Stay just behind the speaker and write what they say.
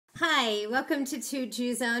Hi, welcome to Two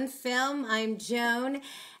Jews on Film. I'm Joan,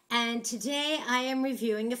 and today I am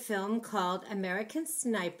reviewing a film called American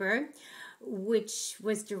Sniper, which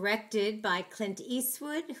was directed by Clint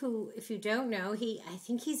Eastwood, who, if you don't know, I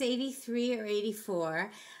think he's 83 or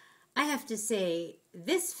 84. I have to say,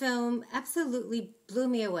 this film absolutely blew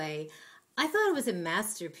me away. I thought it was a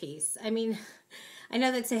masterpiece. I mean, I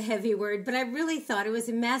know that's a heavy word, but I really thought it was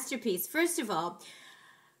a masterpiece. First of all,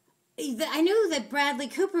 I knew that Bradley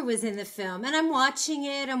Cooper was in the film, and I'm watching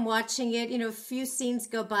it, a few scenes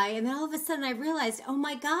go by, and then all of a sudden I realized, oh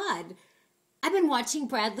my God, I've been watching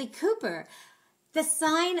Bradley Cooper. The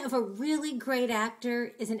sign of a really great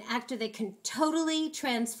actor is an actor that can totally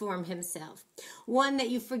transform himself. One that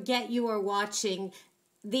you forget you are watching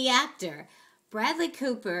the actor. Bradley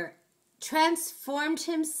Cooper transformed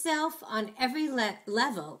himself on every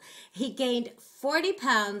level. He gained 40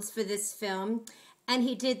 pounds for this film, and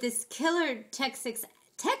he did this killer Texas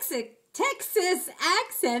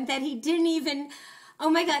accent that he didn't even, oh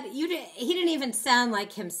my God, he didn't even sound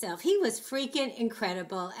like himself. He was freaking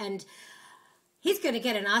incredible, and he's going to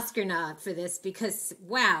get an Oscar nod for this because,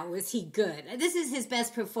 wow, was he good. This is his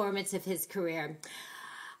best performance of his career.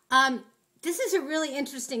 This is a really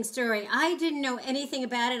interesting story. I didn't know anything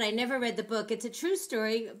about it. I never read the book. It's a true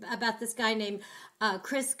story about this guy named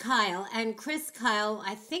Chris Kyle. And Chris Kyle,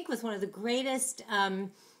 I think, was one of the greatest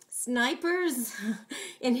snipers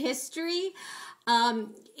in history.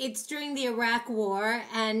 It's during the Iraq War,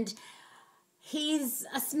 and he's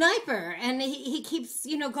a sniper, and he keeps,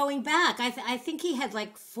 going back. I think he had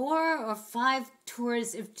like 4 or 5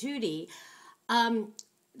 tours of duty.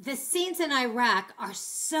 The scenes in Iraq are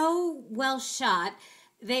so well shot.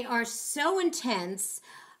 They are so intense.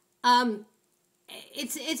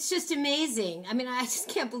 It's just amazing. I mean, I just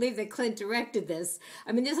can't believe that Clint directed this.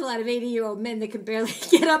 I mean, there's a lot of 80-year-old men that can barely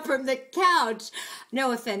get up from the couch.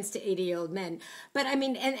 No offense to 80-year-old men. But I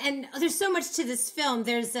mean, and there's so much to this film.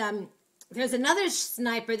 There's another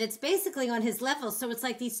sniper that's basically on his level. So it's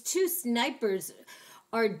like these two snipers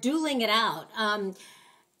are dueling it out.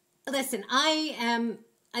 Listen, I am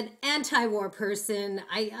an anti-war person.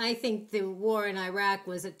 I think the war in Iraq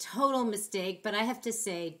was a total mistake, but I have to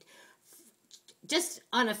say, just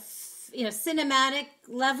on a cinematic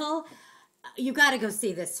level, you got to go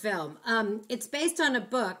see this film. It's based on a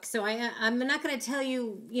book, so I'm not going to tell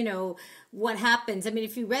you, what happens. I mean,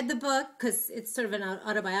 if you read the book, because it's sort of an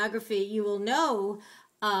autobiography, you will know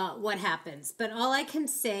what happens. But all I can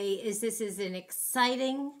say is this is an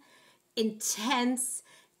exciting, intense,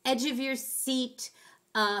 edge-of-your-seat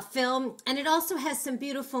film, and it also has some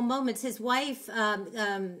beautiful moments. His wife,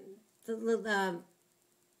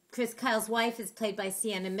 Chris Kyle's wife, is played by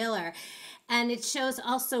Sienna Miller, and it shows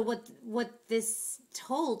also what this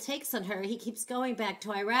toll takes on her. He keeps going back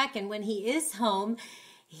to Iraq, and when he is home,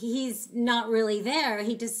 he's not really there.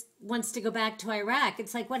 He just wants to go back to Iraq.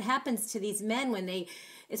 It's like, what happens to these men when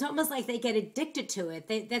it's almost like they get addicted to it.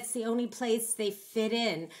 That's the only place they fit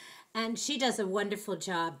in, and she does a wonderful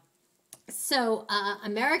job. So,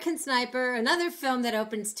 American Sniper, another film that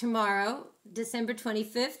opens tomorrow, December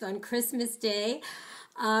 25th, on Christmas Day.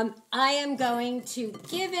 I am going to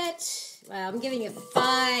give it, I'm giving it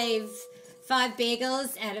 5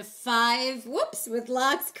 bagels out of 5, with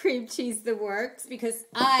lox, cream cheese, the works, because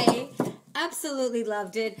I absolutely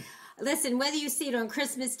loved it. Listen, whether you see it on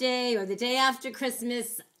Christmas Day or the day after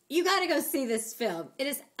Christmas, you got to go see this film. It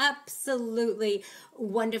is absolutely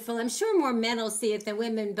wonderful. I'm sure more men will see it than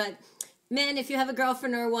women, but men, if you have a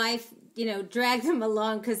girlfriend or a wife, drag them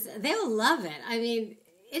along because they'll love it. I mean,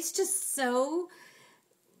 it's just so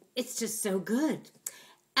good.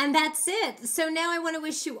 And that's it. So now I want to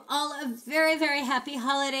wish you all a very, very happy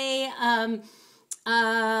holiday,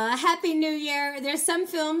 happy New Year. There's some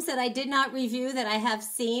films that I did not review that I have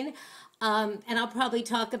seen, and I'll probably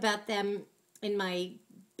talk about them in my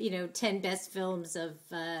 10 best films of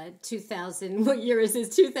 2000. What year is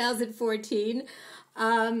this? 2014.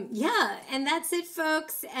 Yeah, and that's it,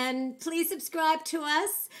 folks. And please subscribe to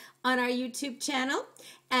us on our YouTube channel.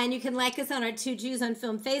 And you can like us on our Two Jews on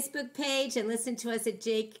Film Facebook page and listen to us at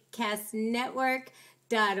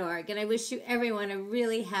jcastnetwork.org. And I wish you everyone a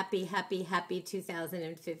really happy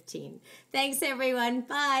 2015. Thanks, everyone.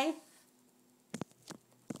 Bye.